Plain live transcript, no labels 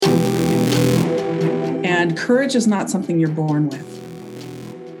And courage is not something you're born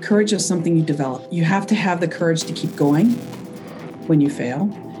with. Courage is something you develop. You have to have the courage to keep going when you fail.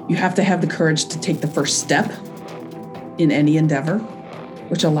 You have to have the courage to take the first step in any endeavor,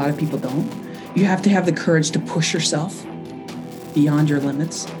 which a lot of people don't. You have to have the courage to push yourself beyond your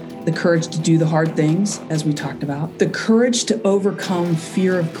limits, the courage to do the hard things, as we talked about, the courage to overcome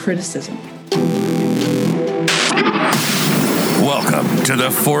fear of criticism. Welcome to the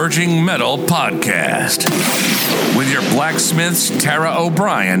Forging Metal Podcast with your blacksmiths Tara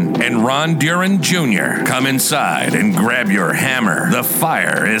O'Brien and Ron Duran Jr. Come inside and grab your hammer. The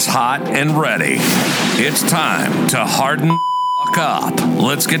fire is hot and ready. It's time to harden the fuck up.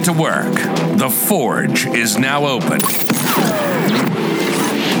 Let's get to work. The forge is now open.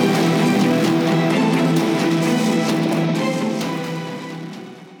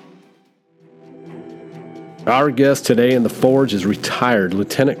 Our guest today in the Forge is retired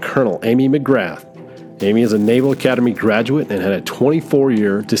Lieutenant Colonel Amy McGrath. Amy is a Naval Academy graduate and had a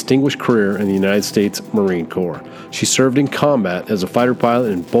 24-year distinguished career in the United States Marine Corps. She served in combat as a fighter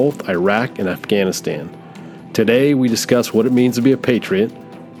pilot in both Iraq and Afghanistan. Today, we discuss what it means to be a patriot,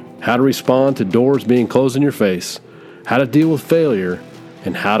 how to respond to doors being closed in your face, how to deal with failure,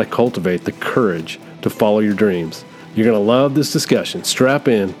 and how to cultivate the courage to follow your dreams. You're going to love this discussion. Strap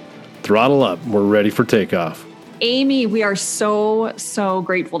in. Throttle up. We're ready for takeoff. Amy, we are so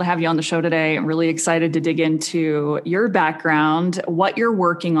grateful to have you on the show today. I'm really excited to dig into your background, what you're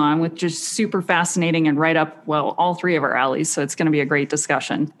working on, which is super fascinating and right up, well, all three of our alleys. So it's going to be a great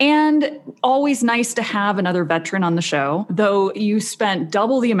discussion. And always nice to have another veteran on the show, though you spent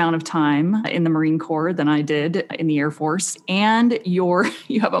double the amount of time in the Marine Corps than I did in the Air Force. And you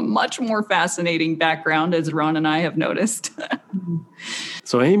have a much more fascinating background, as Ron and I have noticed.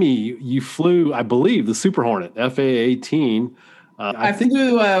 So, Amy, you flew, I believe, the Super Hornet, FA-18. I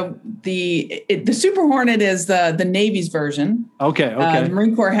flew the Super Hornet is the Navy's version. Okay. The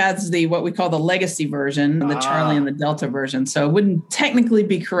Marine Corps has what we call the Legacy version, the Charlie and the Delta version. So it wouldn't technically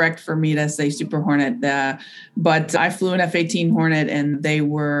be correct for me to say Super Hornet, but I flew an F-18 Hornet, and they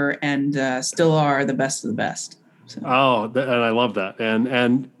were and still are the best of the best. So. And I love that.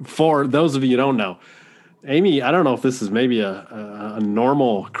 And for those of you who don't know, Amy, I don't know if this is maybe a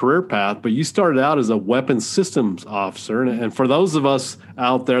normal career path, but you started out as a weapons systems officer. And for those of us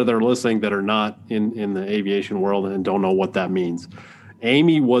out there that are listening that are not in the aviation world and don't know what that means,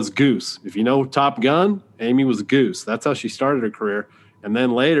 Amy was Goose. If you know Top Gun, Amy was Goose. That's how she started her career. And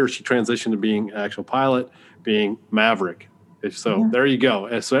then later she transitioned to being an actual pilot, being Maverick. There you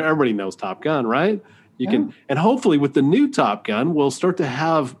go. So everybody knows Top Gun, right? And hopefully with the new Top Gun, we'll start to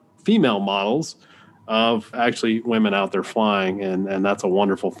have female models of actually women out there flying, and that's a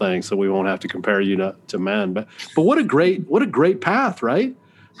wonderful thing. So we won't have to compare you to men. But what a great path, right?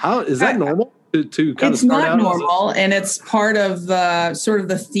 How is that normal to kind of start out? It's not normal, and it's part of sort of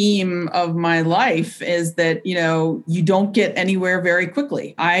the theme of my life is that you don't get anywhere very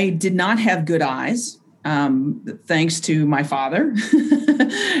quickly. I did not have good eyes. Thanks to my father,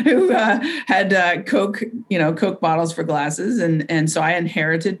 who had Coke bottles for glasses, and so I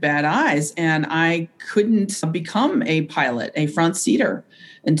inherited bad eyes, and I couldn't become a pilot, a front seater,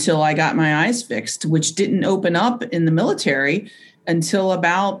 until I got my eyes fixed, which didn't open up in the military until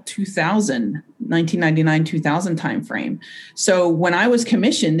about 1999, 2000 timeframe. So when I was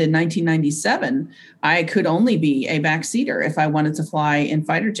commissioned in 1997, I could only be a backseater if I wanted to fly in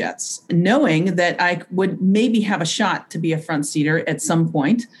fighter jets, knowing that I would maybe have a shot to be a front seater at some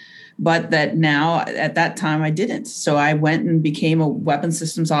point, but that now at that time I didn't. So I went and became a weapons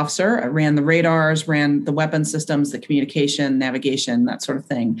systems officer. I ran the radars, ran the weapon systems, the communication, navigation, that sort of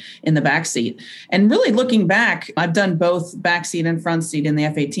thing in the backseat. And really looking back, I've done both backseat and front seat in the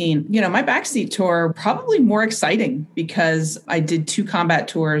F-18. My backseat tour probably more exciting because I did 2 combat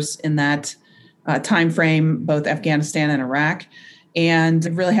tours in that time frame, both Afghanistan and Iraq, and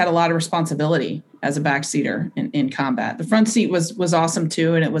really had a lot of responsibility as a backseater in combat. The front seat was awesome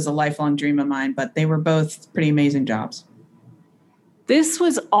too, and it was a lifelong dream of mine, but they were both pretty amazing jobs. This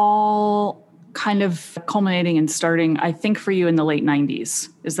was all kind of culminating and starting, I think, for you in the late 90s.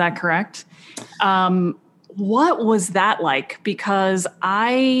 Is that correct? What was that like? Because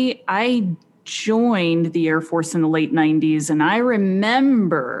I joined the Air Force in the late 90s, and I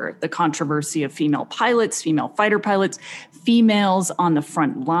remember the controversy of female pilots, female fighter pilots, females on the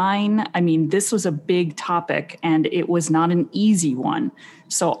front line. I mean, this was a big topic, and it was not an easy one.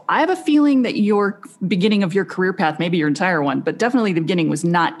 So I have a feeling that your beginning of your career path, maybe your entire one, but definitely the beginning was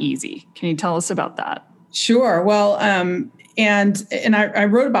not easy. Can you tell us about that? Sure. Well, and I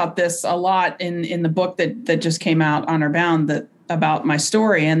wrote about this a lot in the book that just came out, Honor Bound, that about my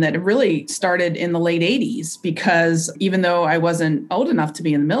story, and that it really started in the late 80s, because even though I wasn't old enough to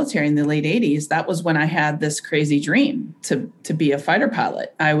be in the military in the late 80s, that was when I had this crazy dream to be a fighter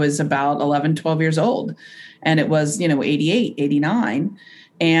pilot. I was about 11, 12 years old, and it was, 88, 89.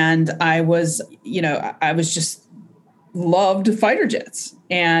 And I was just loved fighter jets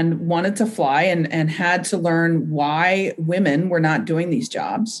and wanted to fly, and had to learn why women were not doing these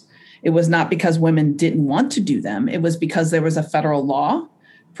jobs. It was not because women didn't want to do them. It was because there was a federal law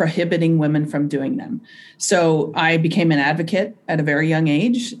prohibiting women from doing them. So I became an advocate at a very young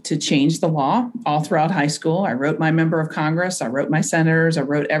age to change the law all throughout high school. I wrote my member of Congress. I wrote my senators. I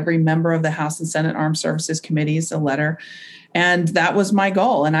wrote every member of the House and Senate Armed Services Committees a letter. And that was my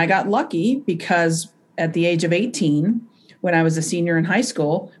goal. And I got lucky because at the age of 18, when I was a senior in high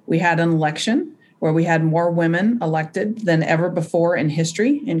school, we had an election where we had more women elected than ever before in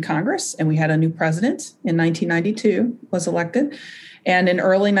history in Congress. And we had a new president in 1992 was elected. And in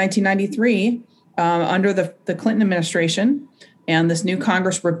early 1993, under the Clinton administration, and this new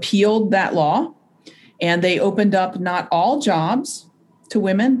Congress repealed that law. And they opened up not all jobs to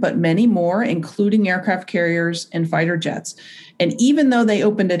women, but many more, including aircraft carriers and fighter jets. And even though they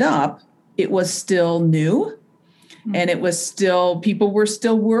opened it up, it was still new. And it was still, people were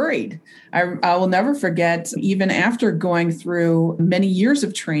still worried. I will never forget, even after going through many years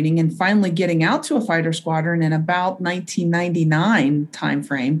of training and finally getting out to a fighter squadron in about 1999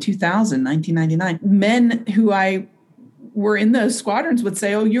 timeframe, 1999, men who I were in those squadrons would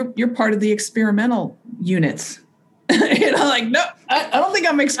say, "Oh, you're part of the experimental units." Like, no, I don't think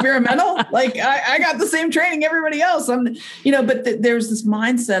I'm experimental. Like, I got the same training everybody else. But there's this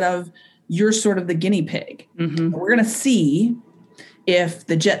mindset of, you're sort of the guinea pig. Mm-hmm. We're going to see if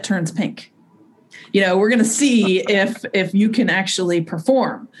the jet turns pink. We're going to see if you can actually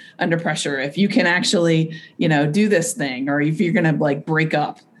perform under pressure, if you can actually, do this thing, or if you're going to like break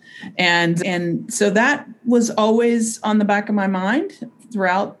up. And so that was always on the back of my mind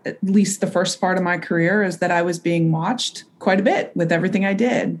throughout at least the first part of my career, is that I was being watched quite a bit with everything I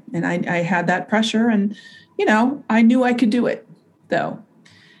did. And I had that pressure, and, I knew I could do it though.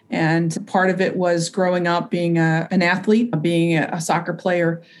 And part of it was growing up being an athlete, being a soccer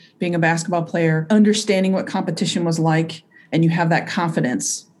player, being a basketball player, understanding what competition was like, and you have that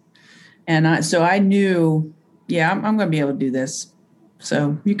confidence. And so I knew, I'm going to be able to do this.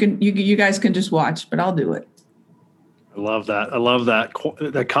 So you guys can just watch, but I'll do it. I love that. I love that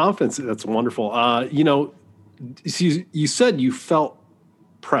confidence. That's wonderful. You said you felt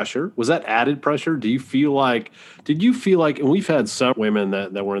pressure. Was that added pressure? Did you feel like, and we've had some women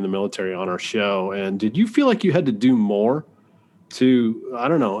that were in the military on our show, and did you feel like you had to do more to, I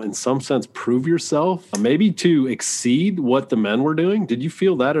don't know, in some sense, prove yourself, maybe to exceed what the men were doing? Did you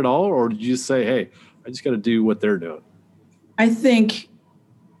feel that at all? Or did you just say, hey, I just got to do what they're doing? I think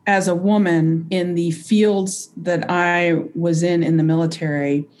as a woman in the fields that I was in the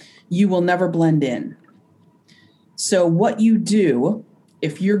military, you will never blend in. So what you do,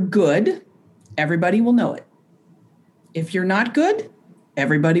 if you're good, everybody will know it. If you're not good,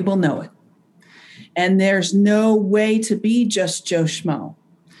 everybody will know it. And there's no way to be just Joe Schmo.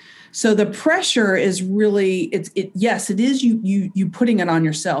 So the pressure is really, yes, it is you putting it on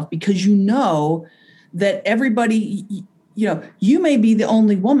yourself, because you know that everybody, you may be the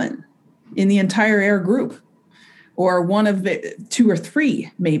only woman in the entire air group, or one of the 2 or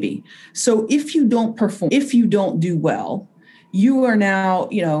 3 maybe. So if you don't perform, if you don't do well, you are now,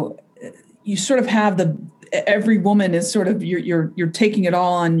 you sort of have every woman is sort of, you're taking it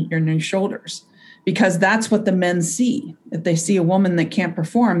all on your shoulders, because that's what the men see. If they see a woman that can't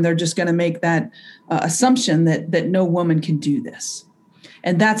perform, they're just going to make that assumption that no woman can do this.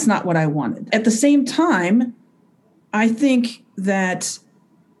 And that's not what I wanted. At the same time, I think that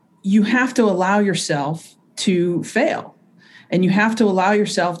you have to allow yourself to fail, and you have to allow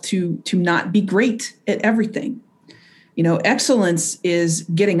yourself to not be great at everything. Excellence is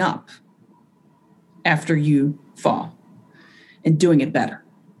getting up after you fall and doing it better.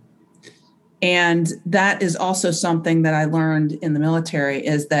 And that is also something that I learned in the military,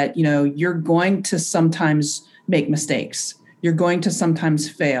 is that, you're going to sometimes make mistakes. You're going to sometimes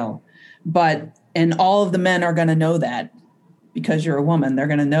fail, and all of the men are going to know that, because you're a woman. They're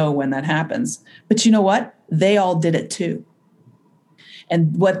going to know when that happens. But you know what? They all did it too.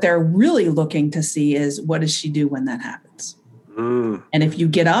 And what they're really looking to see is, what does she do when that happens? And if you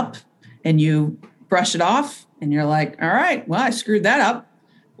get up and you brush it off and you're like, all right, well, I screwed that up.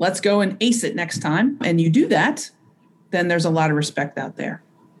 Let's go and ace it next time. And you do that, then there's a lot of respect out there.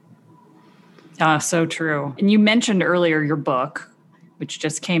 So true. And you mentioned earlier your book, which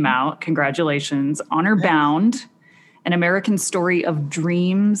just came out. Congratulations, Honor Bound. An American Story of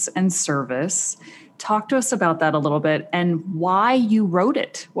Dreams and Service. Talk to us about that a little bit and why you wrote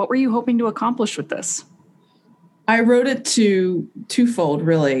it. What were you hoping to accomplish with this? I wrote it twofold,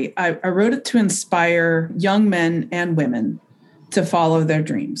 really. I wrote it to inspire young men and women to follow their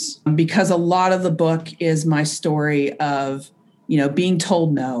dreams, because a lot of the book is my story of, being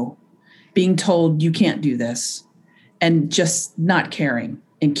told no, being told you can't do this, and just not caring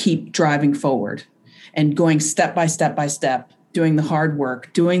and keep driving forward and going step by step by step, doing the hard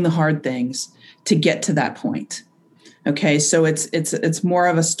work, doing the hard things to get to that point. Okay, so it's more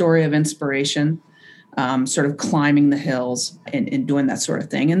of a story of inspiration, sort of climbing the hills and doing that sort of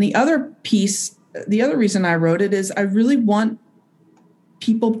thing. And the other reason I wrote it is I really want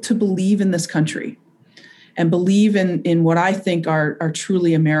people to believe in this country and believe in what I think are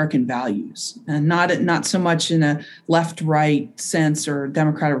truly American values, and not so much in a left-right sense or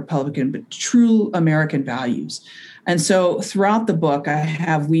Democrat or Republican, but true American values. And so throughout the book, I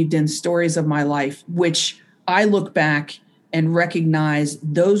have weaved in stories of my life, which I look back and recognize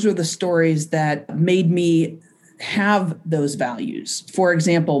those are the stories that made me have those values. For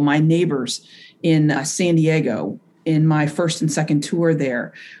example, my neighbors in San Diego, in my first and second tour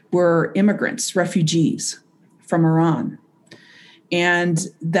there, were immigrants, refugees from Iran. And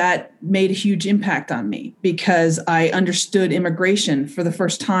that made a huge impact on me because I understood immigration for the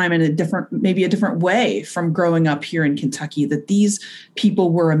first time in maybe a different way from growing up here in Kentucky, that these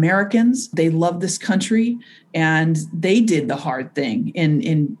people were Americans. They loved this country and they did the hard thing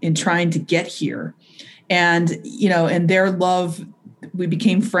in trying to get here. And, and their love, we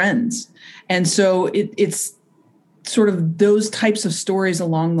became friends. And so it's sort of those types of stories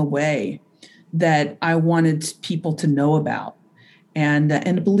along the way that I wanted people to know about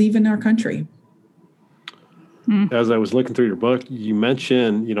and believe in our country. As I was looking through your book, you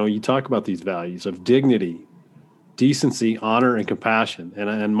mentioned, you talk about these values of dignity, decency, honor, and compassion.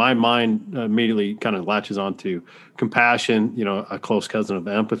 And my mind immediately kind of latches onto compassion, a close cousin of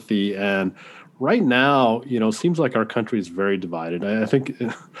empathy. And right now, seems like our country is very divided. I think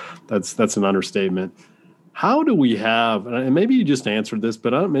that's an understatement. How do we have, and maybe you just answered this,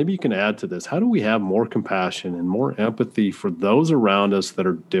 but maybe you can add to this, how do we have more compassion and more empathy for those around us that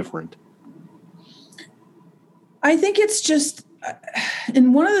are different? I think it's just,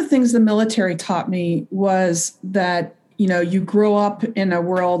 and one of the things the military taught me was that, you grow up in a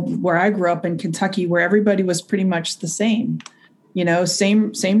world where I grew up in Kentucky, where everybody was pretty much the same.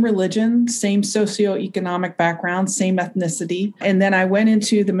 Same religion, same socioeconomic background, same ethnicity. And then I went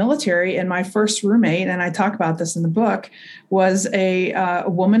into the military, and my first roommate, and I talk about this in the book, was a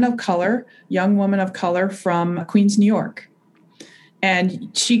woman of color, young woman of color from Queens, New York.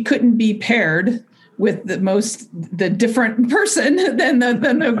 And she couldn't be paired with the different person than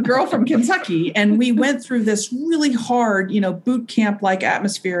the girl from Kentucky. And we went through this really hard, boot camp like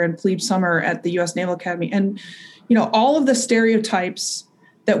atmosphere in plebe summer at the U.S. Naval Academy. And all of the stereotypes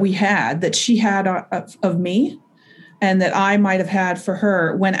that we had, that she had of me and that I might have had for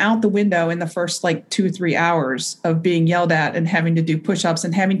her, went out the window in the first 2 or 3 hours of being yelled at and having to do push-ups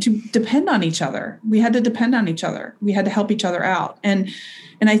and having to depend on each other. We had to depend on each other. We had to help each other out. And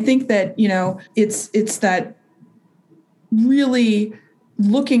I think that, it's that really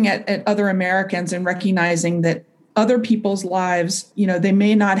looking at other Americans and recognizing that other people's lives, they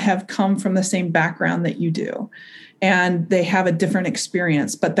may not have come from the same background that you do, and they have a different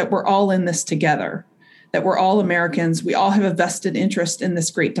experience, but that we're all in this together, that we're all Americans. We all have a vested interest in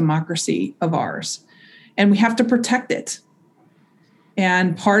this great democracy of ours, and we have to protect it.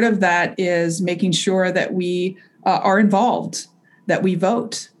 And part of that is making sure that we are involved, that we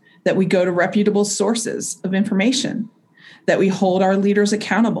vote, that we go to reputable sources of information, that we hold our leaders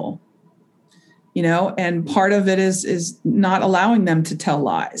accountable. And part of it is not allowing them to tell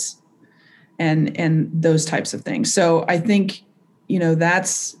lies and those types of things. So I think,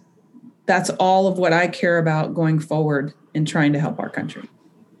 that's all of what I care about going forward in trying to help our country.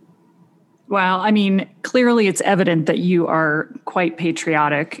 Well, clearly it's evident that you are quite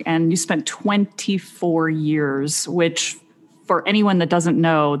patriotic, and you spent 24 years, which for anyone that doesn't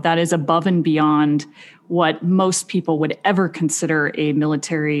know, that is above and beyond what most people would ever consider a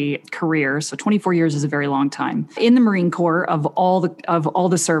military career. So 24 years is a very long time. In the Marine Corps, of all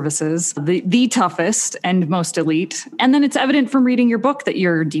the services, the toughest and most elite. And then it's evident from reading your book that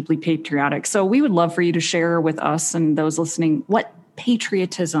you're deeply patriotic. So we would love for you to share with us and those listening what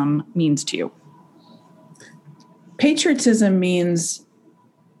patriotism means to you. Patriotism means,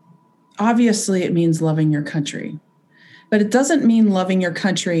 obviously it means loving your country, but it doesn't mean loving your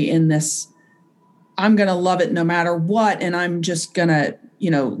country in this, I'm going to love it no matter what, and I'm just going to,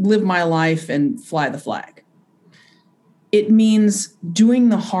 live my life and fly the flag. It means doing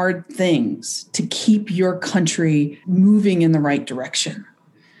the hard things to keep your country moving in the right direction.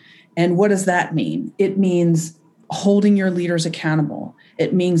 And what does that mean? It means holding your leaders accountable.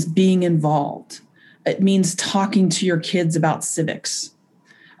 It means being involved. It means talking to your kids about civics,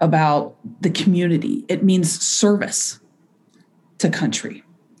 about the community. It means service to country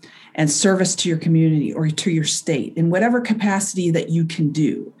and service to your community or to your state in whatever capacity that you can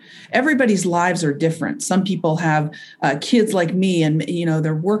do. Everybody's lives are different. Some people have kids like me and,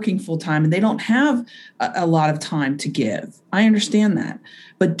 they're working full time and they don't have a lot of time to give. I understand that,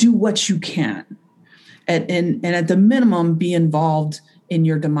 but do what you can. And at the minimum, be involved in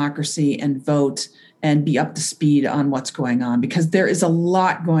your democracy and vote and be up to speed on what's going on, because there is a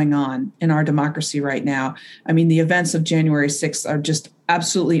lot going on in our democracy right now. I mean, the events of January 6th are just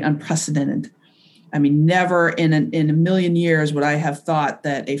absolutely unprecedented. I mean, never in a million years would I have thought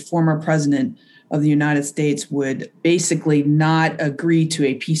that a former president of the United States would basically not agree to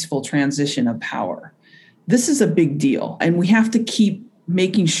a peaceful transition of power. This is a big deal, and we have to keep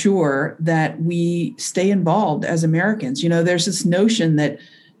making sure that we stay involved as Americans. There's this notion that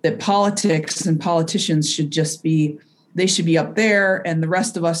politics and politicians should should be up there and the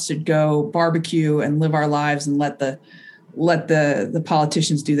rest of us should go barbecue and live our lives and let the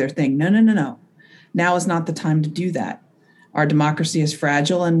politicians do their thing. No. Now is not the time to do that. Our democracy is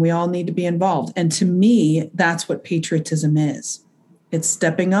fragile and we all need to be involved. And to me, that's what patriotism is. It's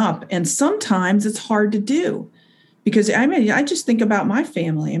stepping up. And sometimes it's hard to do because I just think about my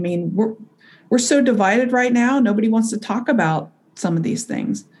family. I mean, we're so divided right now. Nobody wants to talk about some of these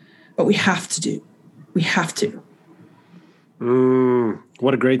things, but we have to.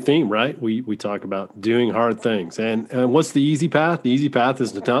 What a great theme, right? We talk about doing hard things. And what's the easy path? The easy path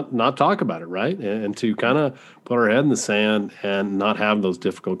is to not talk about it, right? And to kind of put our head in the sand and not have those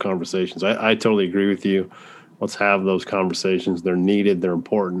difficult conversations. I totally agree with you. Let's have those conversations. They're needed. They're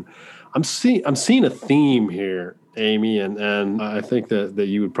important. I'm seeing a theme here, Amy, and I think that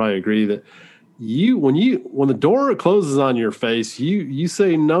you would probably agree that when the door closes on your face, you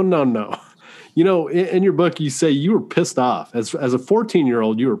say no. In your book, you say you were pissed off. As a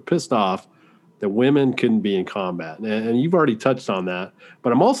 14-year-old, you were pissed off that women couldn't be in combat. And you've already touched on that.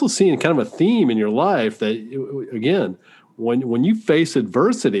 But I'm also seeing kind of a theme in your life that, again, when you face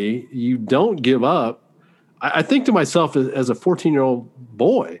adversity, you don't give up. I think to myself as a 14-year-old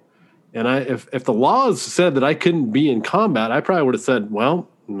boy, and if the laws said that I couldn't be in combat, I probably would have said, well,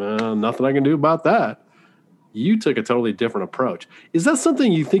 nothing I can do about that. You took a totally different approach. Is that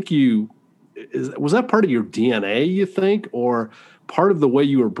something you think was that part of your DNA, you think, or part of the way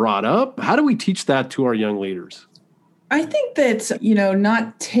you were brought up? How do we teach that to our young leaders? I think that,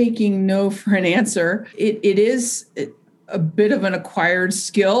 not taking no for an answer, it is a bit of an acquired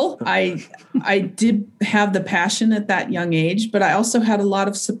skill. I did have the passion at that young age, but I also had a lot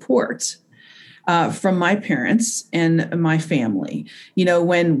of support from my parents and my family.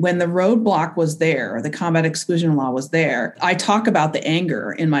 When the roadblock was there, the combat exclusion law was there, I talk about the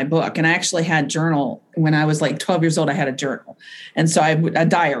anger in my book. And I actually had journal when I was like 12 years old, I had a journal. And so a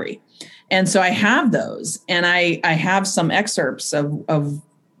diary. And so I have those, and I have some excerpts of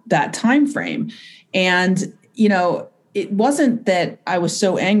that time frame. And, it wasn't that I was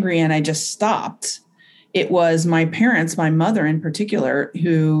so angry and I just stopped. It was my parents, my mother in particular,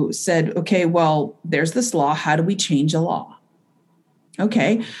 who said, okay, well, there's this law. How do we change a law?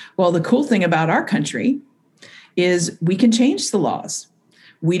 Okay, well, the cool thing about our country is we can change the laws.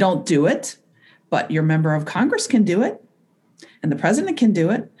 We don't do it, but your member of Congress can do it and the president can do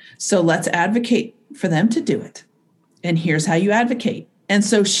it. So let's advocate for them to do it. And here's how you advocate. And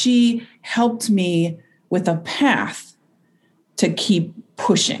so she helped me with a path to keep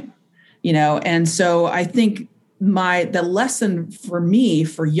pushing. And so I think the lesson for me,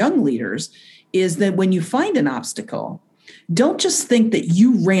 for young leaders, is that when you find an obstacle, don't just think that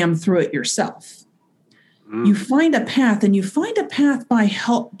you ram through it yourself. You find a path, and you find a path by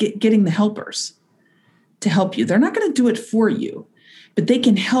getting the helpers to help you. They're not going to do it for you, but they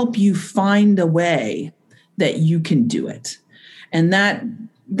can help you find a way that you can do it. And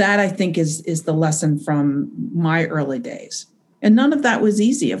that I think is the lesson from my early days. And none of that was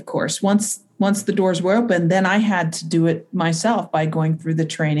easy, of course. Once the doors were open, then I had to do it myself by going through the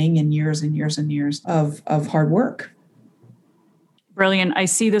training and years and years and years of hard work. Brilliant. I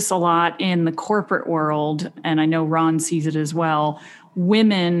see this a lot in the corporate world, and I know Ron sees it as well.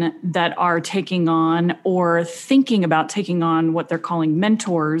 Women that are taking on or thinking about taking on what they're calling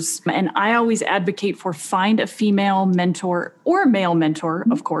mentors. And I always advocate for find a female mentor or a male mentor,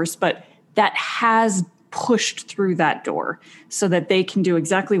 of course, but that has pushed through that door so that they can do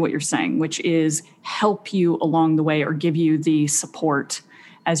exactly what you're saying, which is help you along the way or give you the support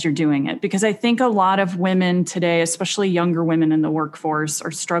as you're doing it. Because I think a lot of women today, especially younger women in the workforce,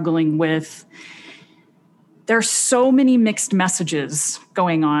 are struggling with, there's so many mixed messages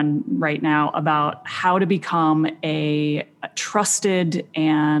going on right now about how to become a trusted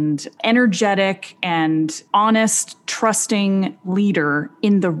and energetic and honest, trusting leader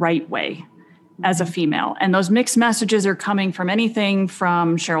in the right way as a female. And those mixed messages are coming from anything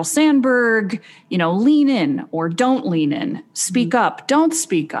from Sheryl Sandberg, lean in or don't lean in, speak up, don't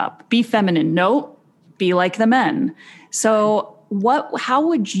speak up, be feminine, no, be like the men. So how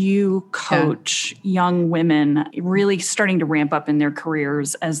would you coach young women really starting to ramp up in their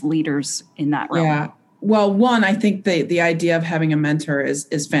careers as leaders in that realm? Yeah. Well, one, I think the idea of having a mentor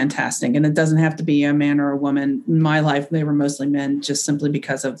is fantastic. And it doesn't have to be a man or a woman. In my life, they were mostly men, just simply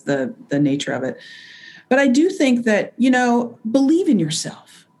because of the nature of it. But I do think that, believe in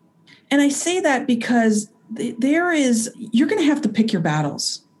yourself. And I say that because you're going to have to pick your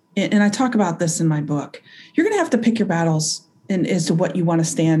battles. And I talk about this in my book. You're going to have to pick your battles as to what you want to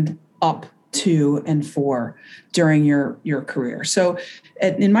stand up to and for during your career. So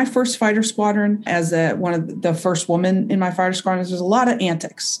in my first fighter squadron, as one of the first woman in my fighter squadron, there's a lot of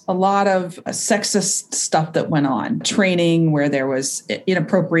antics, a lot of sexist stuff that went on, training where there was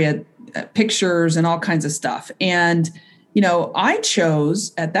inappropriate pictures and all kinds of stuff. And, I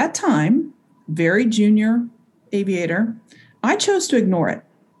chose at that time, very junior aviator, I chose to ignore it.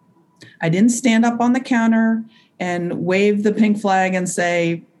 I didn't stand up on the counter and wave the pink flag and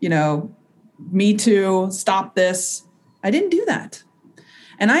say, me too, stop this. I didn't do that.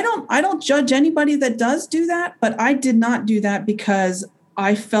 And I don't judge anybody that does do that, but I did not do that because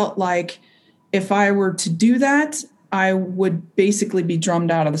I felt like if I were to do that, I would basically be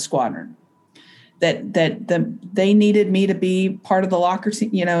drummed out of the squadron. They needed me to be part of the locker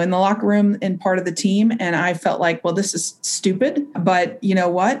team, in the locker room and part of the team. And I felt like, well, this is stupid, but you know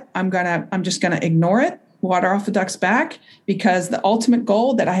what? I'm just gonna ignore it. Water off a duck's back, because the ultimate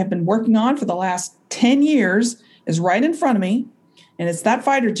goal that I have been working on for the last 10 years is right in front of me. And it's that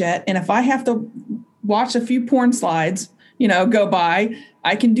fighter jet. And if I have to watch a few porn slides, go by,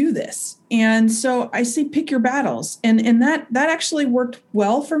 I can do this. And so I say, pick your battles. And that actually worked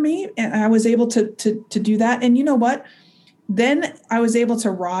well for me. And I was able to do that. And you know what? Then I was able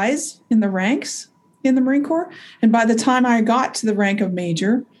to rise in the ranks in the Marine Corps. And by the time I got to the rank of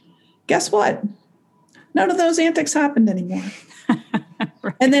major, guess what? None of those antics happened anymore.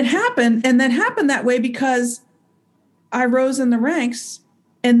 Right. And that happened that way because I rose in the ranks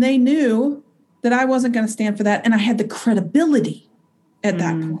and they knew that I wasn't going to stand for that. And I had the credibility at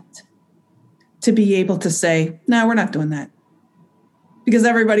that point to be able to say, no, we're not doing that, because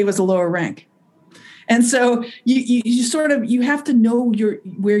everybody was a lower rank. And so you have to know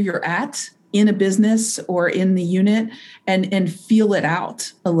where you're at in a business or in the unit and feel it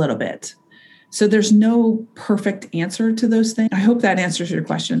out a little bit. So there's no perfect answer to those things. I hope that answers your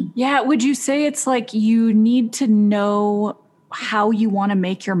question. Yeah. Would you say it's like you need to know how you want to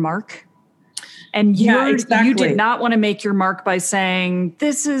make your mark? And exactly. You did not want to make your mark by saying,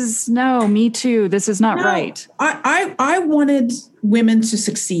 me too. This is not right. I wanted women to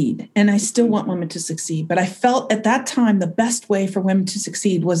succeed, and I still want women to succeed. But I felt at that time the best way for women to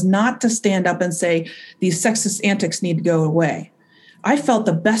succeed was not to stand up and say, these sexist antics need to go away. I felt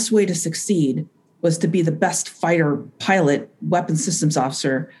the best way to succeed was to be the best fighter, pilot, weapons systems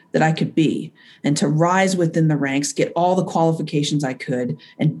officer that I could be, and to rise within the ranks, get all the qualifications I could,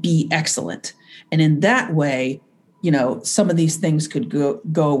 and be excellent. And in that way, some of these things could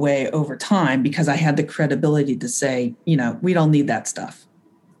go away over time because I had the credibility to say, we don't need that stuff.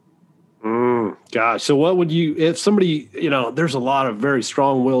 Gosh. So what would if somebody, there's a lot of very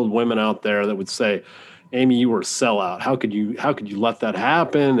strong-willed women out there that would say, Amy, you were a sellout. How could you let that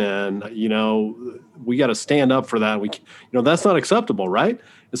happen? And, we got to stand up for that. That's not acceptable. Right.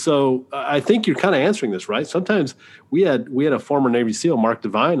 And so I think you're kind of answering this, right? Sometimes we had a former Navy SEAL, Mark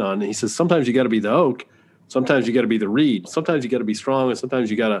Devine, on, and he says, sometimes you got to be the oak. Sometimes you got to be the reed. Sometimes you got to be strong. And sometimes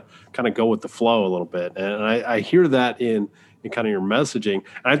you got to kind of go with the flow a little bit. And I hear that in kind of your messaging.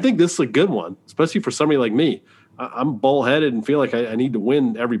 And I think this is a good one, especially for somebody like me. I'm bullheaded and feel like I need to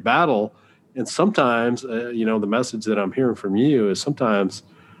win every battle. And sometimes, the message that I'm hearing from you is sometimes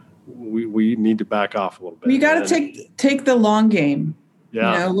we need to back off a little bit. You got to take the long game.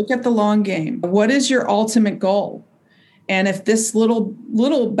 Yeah. Look at the long game. What is your ultimate goal? And if this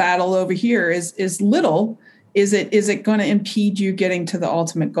little battle over here is little, is it going to impede you getting to the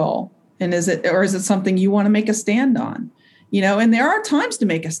ultimate goal? And is it something you want to make a stand on? And there are times to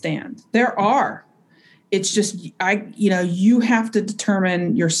make a stand. There are. it's just, you have to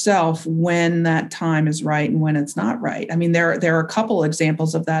determine yourself when that time is right and when it's not right. I mean, there are a couple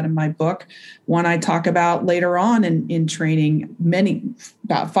examples of that in my book. One I talk about later on in training,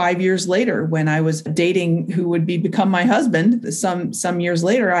 about 5 years later, when I was dating who would become my husband. Some years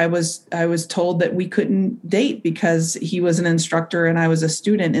later, I was told that we couldn't date because he was an instructor and I was a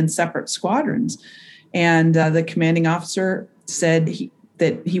student in separate squadrons. And the commanding officer said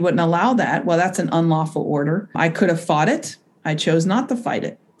that he wouldn't allow that. Well, that's an unlawful order. I could have fought it. I chose not to fight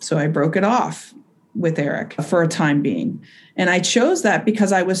it. So I broke it off with Eric for a time being. And I chose that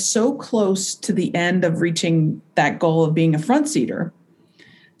because I was so close to the end of reaching that goal of being a front seater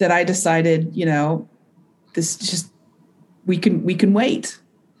that I decided, this just, we can wait.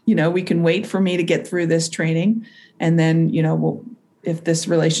 We can wait for me to get through this training. And then, if this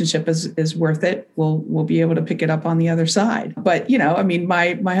relationship is worth it, we'll be able to pick it up on the other side. But,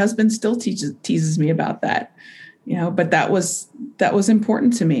 my husband still teases me about that, but that was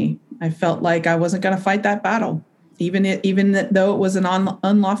important to me. I felt like I wasn't going to fight that battle, even though it was an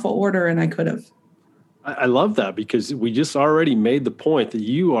unlawful order and I could have. I love that, because we just already made the point that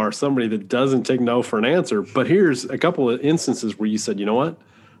you are somebody that doesn't take no for an answer. But here's a couple of instances where you said, you know what?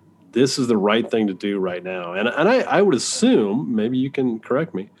 This is the right thing to do right now. And I would assume, maybe you can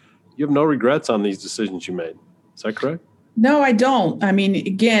correct me, you have no regrets on these decisions you made. Is that correct? No, I don't. I mean,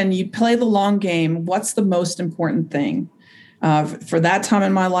 again, you play the long game. What's the most important thing? For that time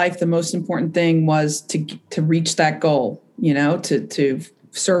in my life, the most important thing was to reach that goal, to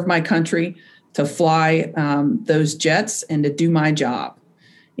serve my country, to fly those jets and to do my job.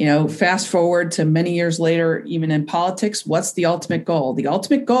 Fast forward to many years later, even in politics, what's the ultimate goal? The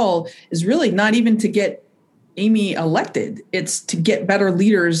ultimate goal is really not even to get Amy elected. It's to get better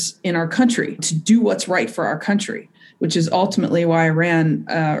leaders in our country, to do what's right for our country, which is ultimately why I ran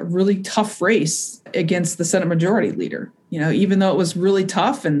a really tough race against the Senate Majority Leader. Even though it was really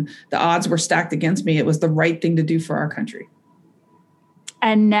tough and the odds were stacked against me, it was the right thing to do for our country.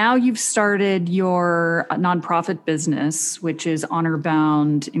 And now you've started your nonprofit business, which is Honor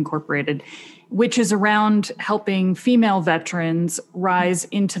Bound Incorporated, which is around helping female veterans rise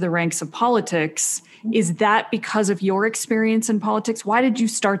into the ranks of politics. Is that because of your experience in politics? Why did you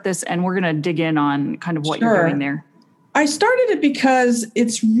start this? And we're going to dig in on kind of what you're doing there. I started it because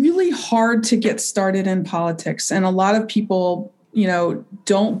it's really hard to get started in politics. And a lot of people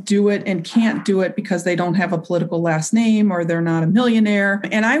don't do it and can't do it because they don't have a political last name or they're not a millionaire.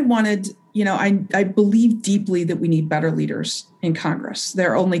 And I wanted, I believe deeply that we need better leaders in Congress.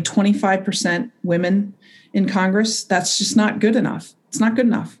 There are only 25% women in Congress. That's just not good enough. It's not good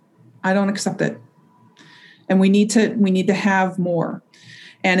enough. I don't accept it. And we need to have more.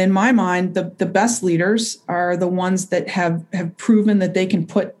 And in my mind, the best leaders are the ones that have proven that they can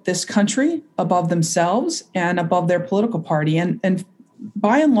put this country above themselves and above their political party. And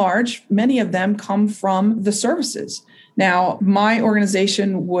by and large, many of them come from the services. Now, my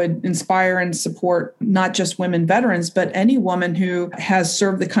organization would inspire and support not just women veterans, but any woman who has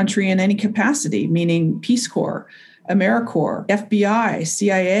served the country in any capacity, meaning Peace Corps, AmeriCorps, FBI,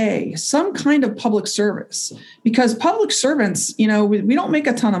 CIA, some kind of public service. Because public servants, we don't make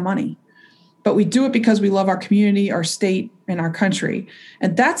a ton of money, but we do it because we love our community, our state, and our country.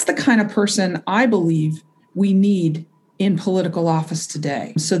 And that's the kind of person I believe we need in political office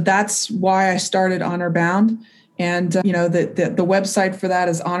today. So that's why I started Honor Bound. And, the website for that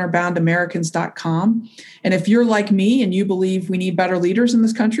is honorboundamericans.com. And if you're like me and you believe we need better leaders in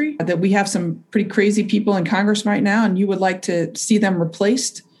this country, that we have some pretty crazy people in Congress right now, and you would like to see them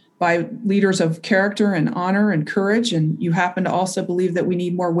replaced by leaders of character and honor and courage, and you happen to also believe that we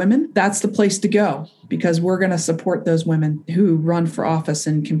need more women, that's the place to go, because we're going to support those women who run for office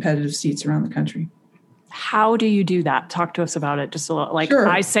in competitive seats around the country. How do you do that? Talk to us about it. Just a little, Sure.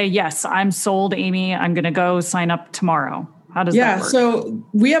 I say, yes, I'm sold, Amy. I'm going to go sign up tomorrow. How does that work? So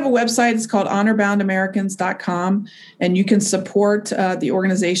we have a website. It's called honorboundamericans.com, and you can support the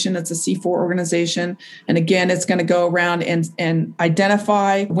organization. It's a C4 organization. And again, it's going to go around and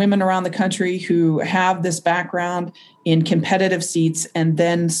identify women around the country who have this background in competitive seats and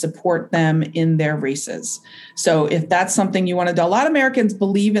then support them in their races. So if that's something you want to do, a lot of Americans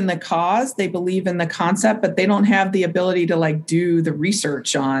believe in the cause, they believe in the concept, but they don't have the ability to do the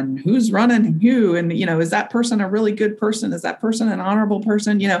research on who's running who. And, is that person a really good person? Is that person an honorable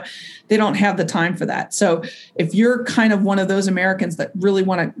person? They don't have the time for that. So if you're kind of one of those Americans that really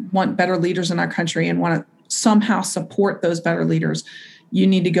want better leaders in our country and want to somehow support those better leaders, you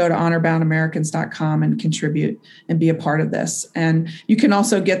need to go to honorbounamericans.com and contribute and be a part of this. And you can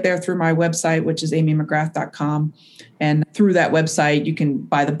also get there through my website, which is amymcgrath.com. And through that website, you can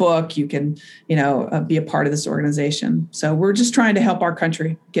buy the book, you can, be a part of this organization. So we're just trying to help our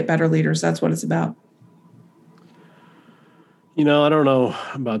country get better leaders. That's what it's about. I don't know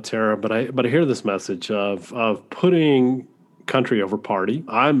about Tara, but I hear this message of putting country over party.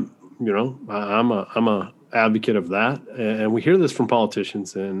 I'm a advocate of that, and we hear this from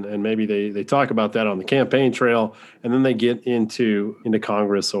politicians, and maybe they talk about that on the campaign trail, and then they get into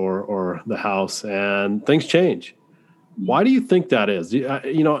Congress or the House, and things change. Why do you think that is?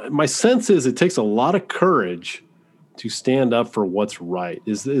 My sense is it takes a lot of courage to stand up for what's right.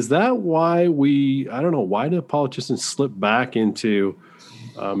 Is that why why do politicians slip back into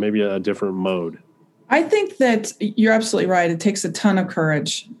maybe a different mode? I think that you're absolutely right. It takes a ton of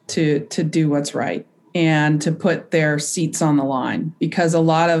courage to do what's right and to put their seats on the line, because a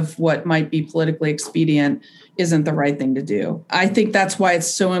lot of what might be politically expedient isn't the right thing to do. I think that's why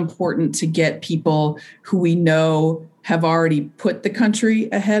it's so important to get people who we know have already put the country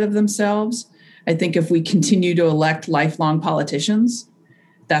ahead of themselves. I think if we continue to elect lifelong politicians,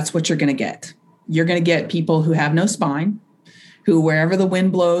 that's what you're going to get. You're going to get people who have no spine, who wherever the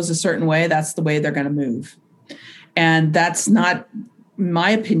wind blows a certain way, that's the way they're going to move. And that's not, in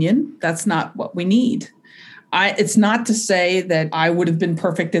my opinion, that's not what we need. It's not to say that I would have been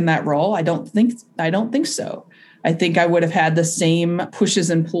perfect in that role. I don't think so. I think I would have had the same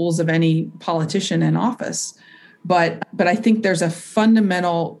pushes and pulls of any politician in office. But I think there's a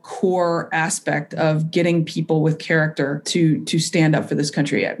fundamental core aspect of getting people with character to stand up for this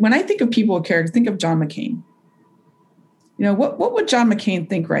country. When I think of people with character, think of John McCain. What would John McCain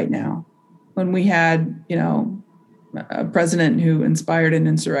think right now when we had, a president who inspired an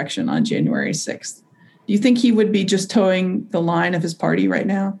insurrection on January 6th? Do you think he would be just towing the line of his party right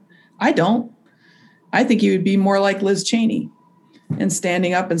now? I don't. I think he would be more like Liz Cheney and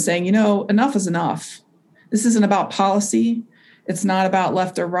standing up and saying, enough is enough. This isn't about policy. It's not about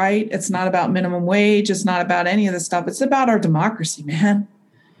left or right. It's not about minimum wage. It's not about any of this stuff. It's about our democracy, man.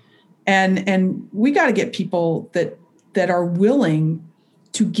 And we got to get people that are willing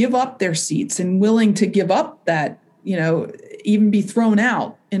to give up their seats and willing to give up that, even be thrown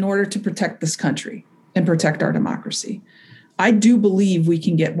out in order to protect this country and protect our democracy. I do believe we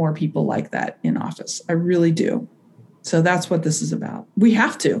can get more people like that in office. I really do. So that's what this is about. We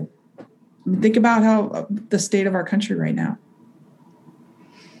have to. Think about how the state of our country right now.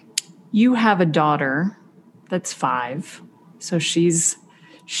 You have a daughter that's 5, so she's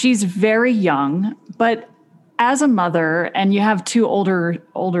very young. But as a mother, and you have 2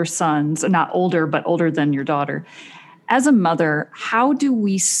 older sons, not older, but older than your daughter. As a mother, how do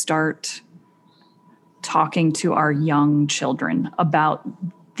we start talking to our young children about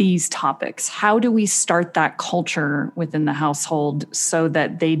these topics? How do we start that culture within the household so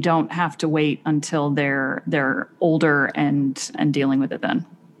that they don't have to wait until they're older and dealing with it then?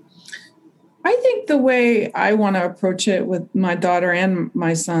 I think the way I want to approach it with my daughter and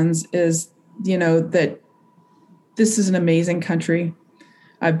my sons is, that this is an amazing country.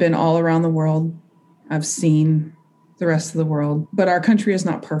 I've been all around the world. I've seen the rest of the world, but our country is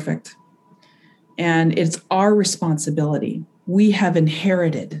not perfect. And it's our responsibility. We have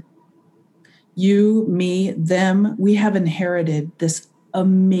inherited, you, me, them, we have inherited this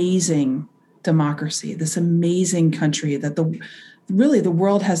amazing democracy, this amazing country that the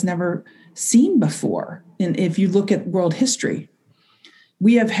world has never seen before. And if you look at world history,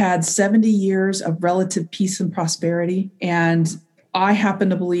 we have had 70 years of relative peace and prosperity. And I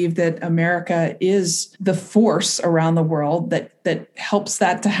happen to believe that America is the force around the world that helps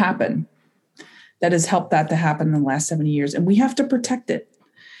that to happen. That has helped that to happen in the last 70 years. And we have to protect it.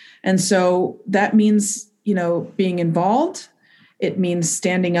 And so that means, being involved. It means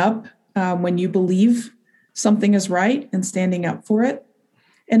standing up when you believe something is right and standing up for it.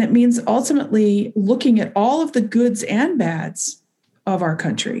 And it means ultimately looking at all of the goods and bads of our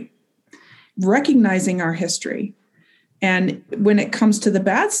country, recognizing our history. And when it comes to the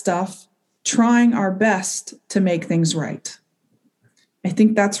bad stuff, trying our best to make things right. I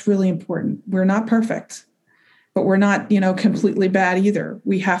think that's really important. We're not perfect, but we're not, completely bad either.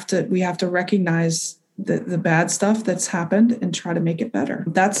 We have to recognize the bad stuff that's happened and try to make it better.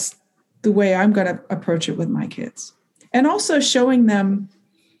 That's the way I'm going to approach it with my kids. And also showing them,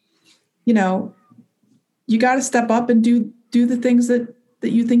 you got to step up and do the things that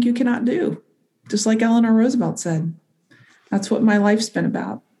you think you cannot do. Just like Eleanor Roosevelt said. That's what my life's been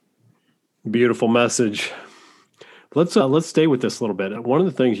about. Beautiful message. Let's stay with this a little bit. One of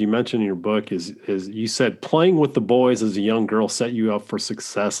the things you mentioned in your book is you said playing with the boys as a young girl set you up for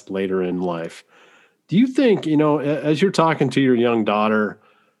success later in life. Do you think, as you're talking to your young daughter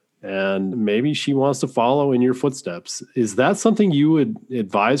and maybe she wants to follow in your footsteps, is that something you would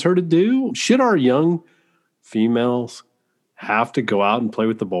advise her to do? Should our young females have to go out and play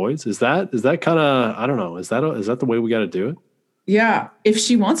with the boys? Is that kind of, I don't know, is that the way we got to do it? Yeah, if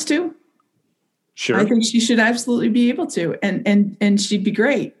she wants to. Sure. I think she should absolutely be able to, and she'd be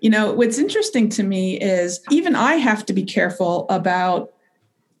great. What's interesting to me is even I have to be careful about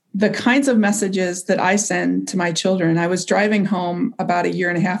the kinds of messages that I send to my children. I was driving home about a year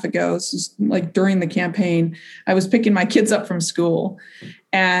and a half ago, like during the campaign. I was picking my kids up from school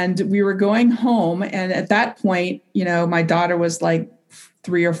and we were going home. And at that point, my daughter was like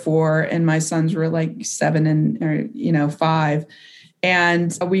 3 or 4 and my sons were like 7 and 5.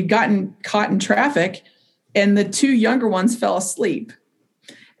 And we'd gotten caught in traffic and the 2 younger ones fell asleep.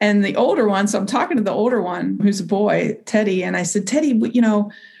 And the older one, so I'm talking to the older one, who's a boy, Teddy. And I said, Teddy, what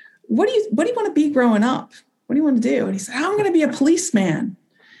do you want to be growing up? What do you want to do? And he said, I'm going to be a policeman.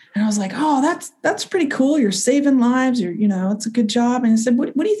 And I was like, oh, that's pretty cool. You're saving lives. It's a good job. And I said,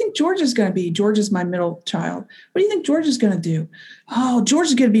 what do you think George is going to be? George is my middle child. What do you think George is going to do? Oh, George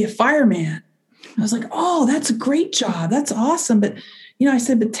is going to be a fireman. I was like, oh, that's a great job. That's awesome. But, I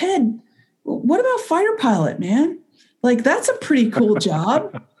said, but Ted, what about fighter pilot, man? Like, that's a pretty cool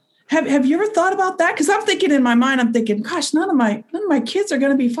job. Have you ever thought about that? Because I'm thinking in my mind, gosh, none of my kids are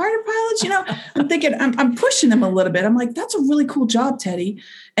going to be fighter pilots. I'm thinking, I'm pushing them a little bit. I'm like, that's a really cool job, Teddy.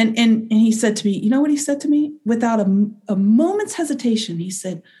 And he said to me, you know what he said to me? Without a moment's hesitation, he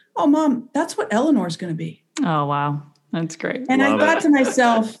said, oh, Mom, that's what Eleanor's going to be. Oh, wow. That's great. And I thought to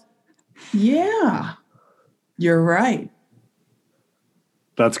myself, yeah, you're right.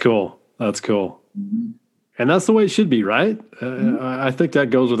 That's cool. Mm-hmm. And that's the way it should be, right? I think that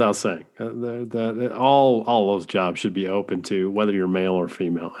goes without saying. That all those jobs should be open to whether you're male or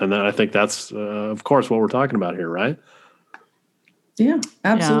female. And then I think that's, of course, what we're talking about here, right? Yeah,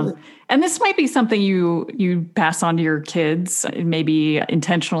 absolutely. Yeah. And this might be something you pass on to your kids, maybe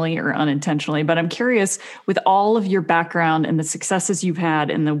intentionally or unintentionally. But I'm curious, with all of your background and the successes you've had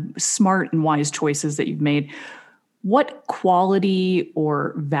and the smart and wise choices that you've made, what quality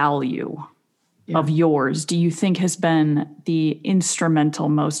or value of yours do you think has been the instrumental,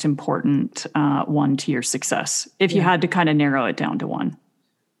 most important one to your success? If you had to kind of narrow it down to one.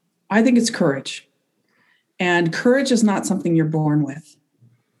 I think it's courage. And courage is not something you're born with.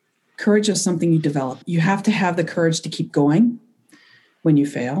 Courage is something you develop. You have to have the courage to keep going when you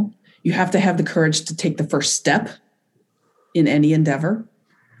fail. You have to have the courage to take the first step in any endeavor,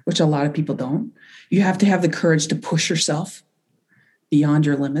 which a lot of people don't. You have to have the courage to push yourself beyond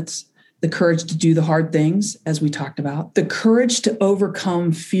your limits, the courage to do the hard things, as we talked about, the courage to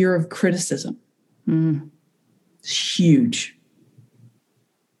overcome fear of criticism. It's huge.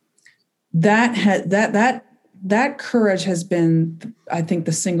 That courage has been, I think,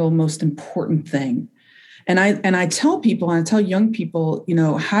 the single most important thing. And I tell people, and I tell young people,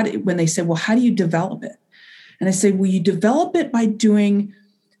 when they say, well, how do you develop it? And I say, well, you develop it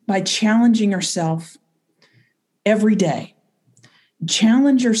by challenging yourself every day.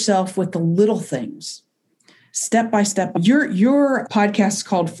 Challenge yourself with the little things, step by step. Your podcast is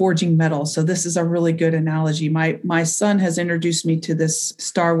called Forging Metal. So this is a really good analogy. My son has introduced me to this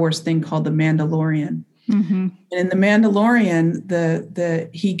Star Wars thing called The Mandalorian. Mm-hmm. And in The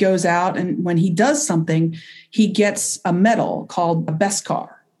Mandalorian, he goes out and when he does something, he gets a medal called a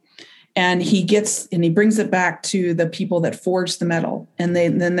Beskar. And he brings it back to the people that forged the metal, and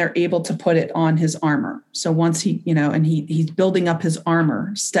then they're able to put it on his armor. So once he's building up his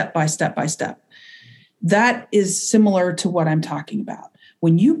armor step by step by step. That is similar to what I'm talking about.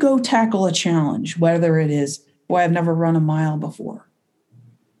 When you go tackle a challenge, whether it is, boy, I've never run a mile before,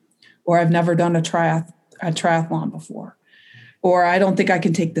 or I've never done a triathlon before, or I don't think I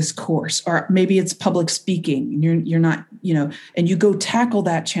can take this course, or maybe it's public speaking and you're not, and you go tackle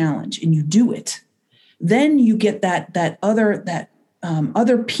that challenge and you do it, then you get that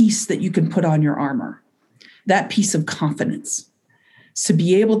other piece that you can put on your armor, that piece of confidence to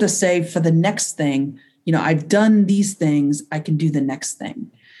be able to say for the next thing, I've done these things, I can do the next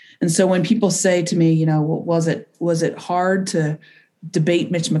thing. And so when people say to me, was it hard to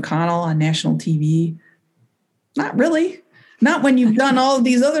debate Mitch McConnell on national TV? Not really. Not when you've done all of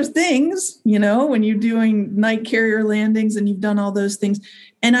these other things, when you're doing night carrier landings and you've done all those things.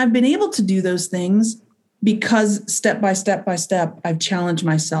 And I've been able to do those things because step by step by step, I've challenged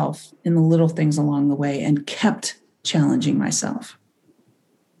myself in the little things along the way and kept challenging myself.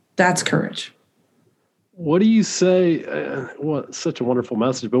 That's courage. What do you say? Such a wonderful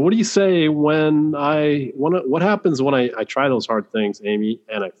message. But what do you say what happens when I try those hard things, Amy,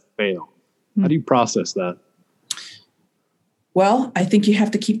 and I fail? How do you process that? Well, I think you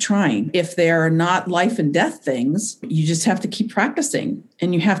have to keep trying. If they are not life and death things, you just have to keep practicing,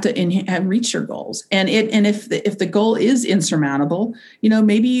 and you have to reach your goals. And if the goal is insurmountable,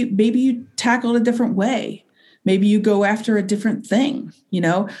 maybe you tackle it a different way. Maybe you go after a different thing.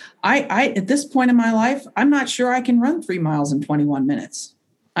 I at this point in my life, I'm not sure I can run 3 miles in 21 minutes.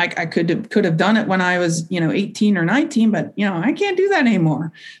 I could have done it when I was, 18 or 19, but, I can't do that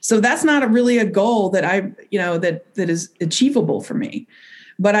anymore. So that's not really a goal that that is achievable for me,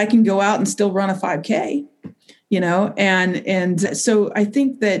 but I can go out and still run a 5K, and so I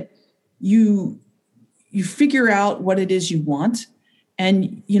think that you figure out what it is you want,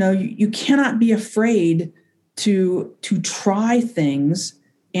 and, you cannot be afraid to try things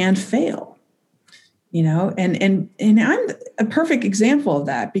and fail. And I'm a perfect example of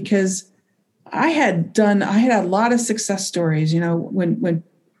that, because I had a lot of success stories. When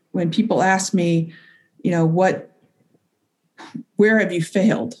people ask me, where have you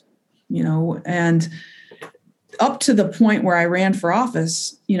failed? And up to the point where I ran for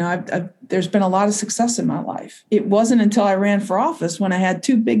office, there's been a lot of success in my life. It wasn't until I ran for office when I had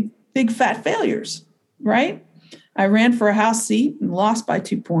 2 big fat failures, right? I ran for a House seat and lost by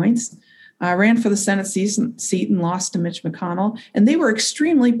 2 points. I ran for the Senate seat and lost to Mitch McConnell, and they were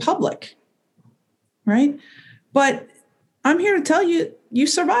extremely public, right? But I'm here to tell you, you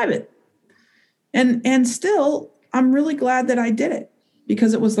survive it. And still, I'm really glad that I did it,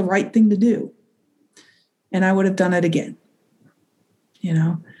 because it was the right thing to do. And I would have done it again,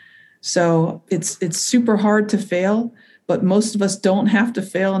 So it's super hard to fail, but most of us don't have to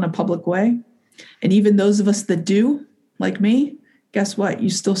fail in a public way. And even those of us that do, like me, guess what? You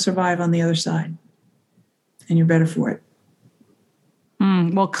still survive on the other side, and you're better for it.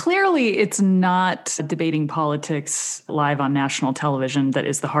 Well, clearly it's not debating politics live on national television that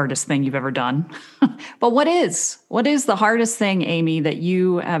is the hardest thing you've ever done. But what is the hardest thing, Amy, that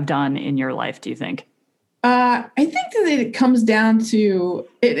you have done in your life, do you think? I think that it comes down to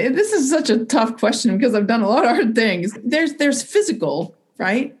it. This is such a tough question, because I've done a lot of hard things. There's physical,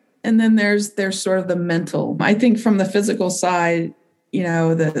 right? And then there's sort of the mental. I think from the physical side,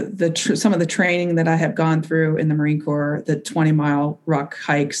 some of the training that I have gone through in the Marine Corps, the 20-mile ruck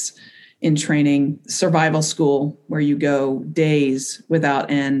hikes in training, survival school, where you go days without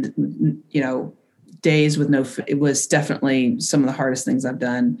end, days with no food. It was definitely some of the hardest things I've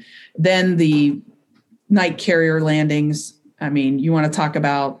done. Then the night carrier landings. I mean, you want to talk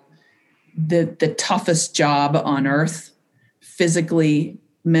about the toughest job on earth, physically,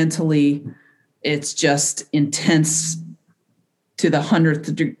 mentally. It's just intense to the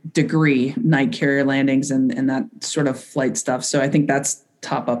 100th degree, night carrier landings and that sort of flight stuff. So I think that's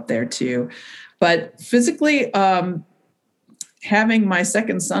top up there too. But physically, having my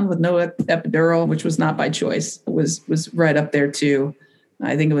second son with no epidural, which was not by choice, was right up there too.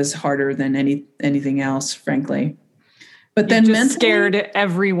 I think it was harder than anything else, frankly. But then you just scared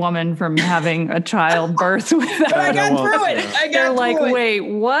every woman from having a childbirth with that. I got through it. They're like, wait,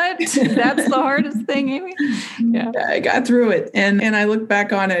 what? That's the hardest thing, Amy? Yeah, I got through it. And I look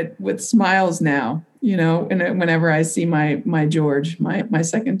back on it with smiles now, and whenever I see my George, my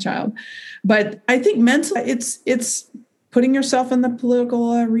second child. But I think mentally, it's putting yourself in the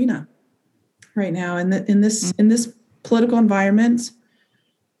political arena right now. In this political environment,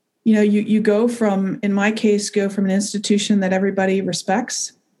 you go from, in my case, an institution that everybody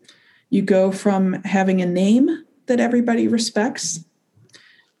respects. You go from having a name that everybody respects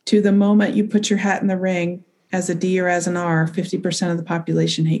to the moment you put your hat in the ring as a D or as an R, 50% of the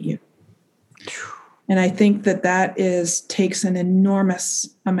population hate you. And I think that takes an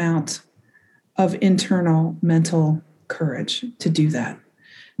enormous amount of internal mental courage to do that.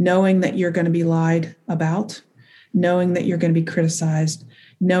 Knowing that you're going to be lied about, knowing that you're going to be criticized,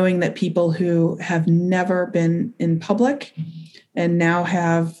 knowing that people who have never been in public and now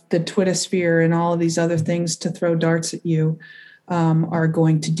have the Twittersphere and all of these other things to throw darts at you are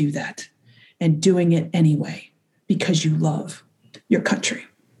going to do that, and doing it anyway because you love your country.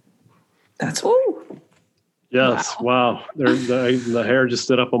 That's why. Yes. Wow. The hair just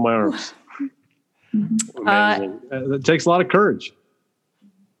stood up on my arms. Amazing. It takes a lot of courage.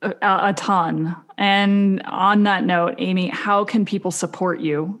 A ton. And on that note, Amy, how can people support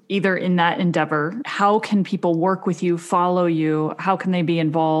you either in that endeavor? How can people work with you, follow you? How can they be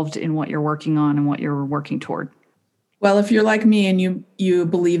involved in what you're working on and what you're working toward? Well, if you're like me and you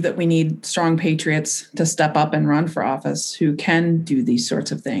believe that we need strong patriots to step up and run for office who can do these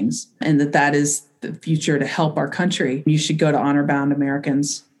sorts of things, and that is the future to help our country, you should go to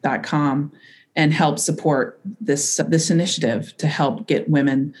honorboundamericans.com and help support this initiative to help get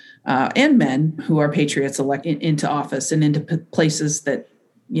women and men who are patriots elected into office and into places that,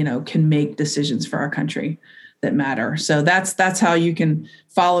 can make decisions for our country that matter. So that's how you can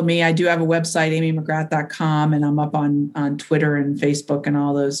follow me. I do have a website, amymcgrath.com, and I'm up on Twitter and Facebook and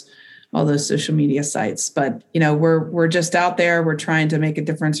all those social media sites. But, we're just out there. We're trying to make a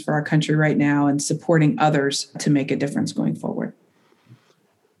difference for our country right now and supporting others to make a difference going forward.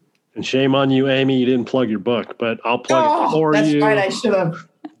 And shame on you, Amy, you didn't plug your book, but I'll plug it for you. That's right, I should have.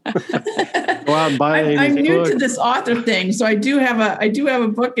 Go out and buy Amy's I'm new book. to this author thing, so I do have a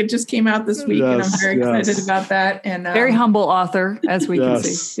book. It just came out this week, and I'm very excited about that. And very humble author, as we can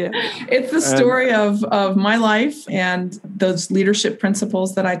see. Yeah. It's the story of my life and those leadership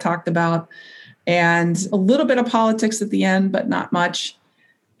principles that I talked about, and a little bit of politics at the end, but not much.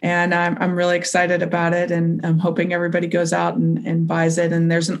 And I'm really excited about it, and I'm hoping everybody goes out and buys it.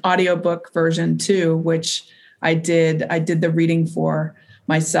 And there's an audiobook version too, which I did the reading for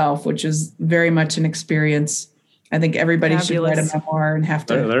myself, which is very much an experience. I think everybody should write a memoir and have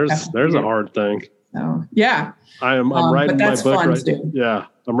to. There's a hard thing. So yeah, I'm writing my book right. Yeah,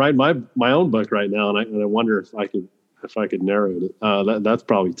 I'm writing my own book right now, and I wonder if I could narrate it. That's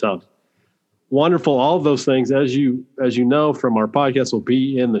probably tough. Wonderful. All of those things, as you know from our podcast, will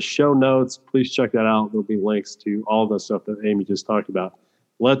be in the show notes. Please check that out. There'll be links to all the stuff that Amy just talked about.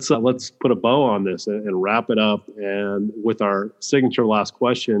 Let's put a bow on this and wrap it up. And with our signature last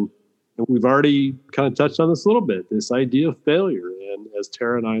question, and we've already kind of touched on this a little bit, this idea of failure. And as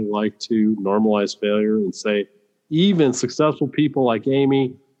Tara and I like to normalize failure and say, even successful people like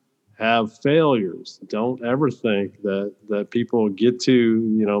Amy have failures. Don't ever think that people get to,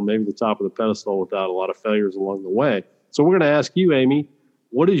 maybe the top of the pedestal without a lot of failures along the way. So we're going to ask you, Amy,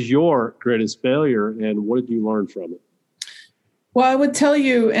 what is your greatest failure and what did you learn from it? Well, I would tell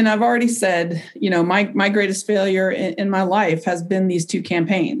you, and I've already said, my greatest failure in my life has been these two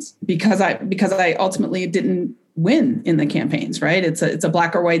campaigns because I ultimately didn't win in the campaigns, right? It's a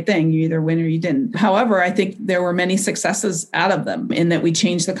black or white thing. You either win or you didn't. However, I think there were many successes out of them in that we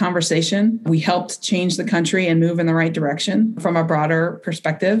changed the conversation. We helped change the country and move in the right direction from a broader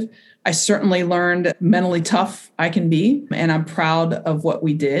perspective. I certainly learned mentally tough I can be, and I'm proud of what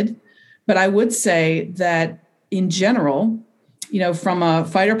we did. But I would say that in general, from a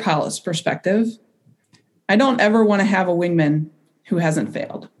fighter pilot's perspective, I don't ever want to have a wingman who hasn't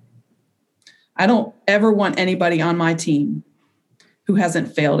failed. I don't ever want anybody on my team who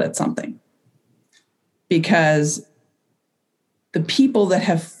hasn't failed at something, because the people that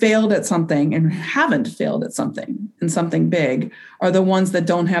have failed at something and haven't failed at something and something big are the ones that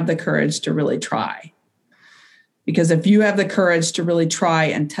don't have the courage to really try. Because if you have the courage to really try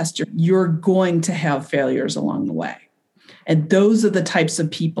and test you're going to have failures along the way. And those are the types of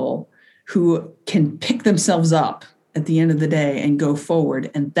people who can pick themselves up at the end of the day and go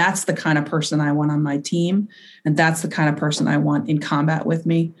forward. And that's the kind of person I want on my team. And that's the kind of person I want in combat with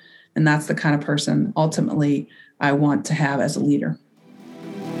me. And that's the kind of person ultimately I want to have as a leader.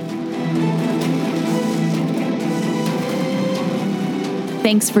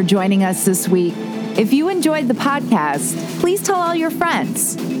 Thanks for joining us this week. If you enjoyed the podcast, please tell all your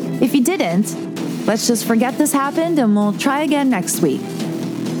friends. If you didn't, let's just forget this happened and we'll try again next week.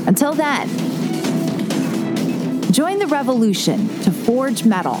 Until then, join the revolution to forge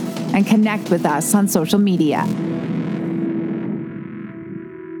metal and connect with us on social media.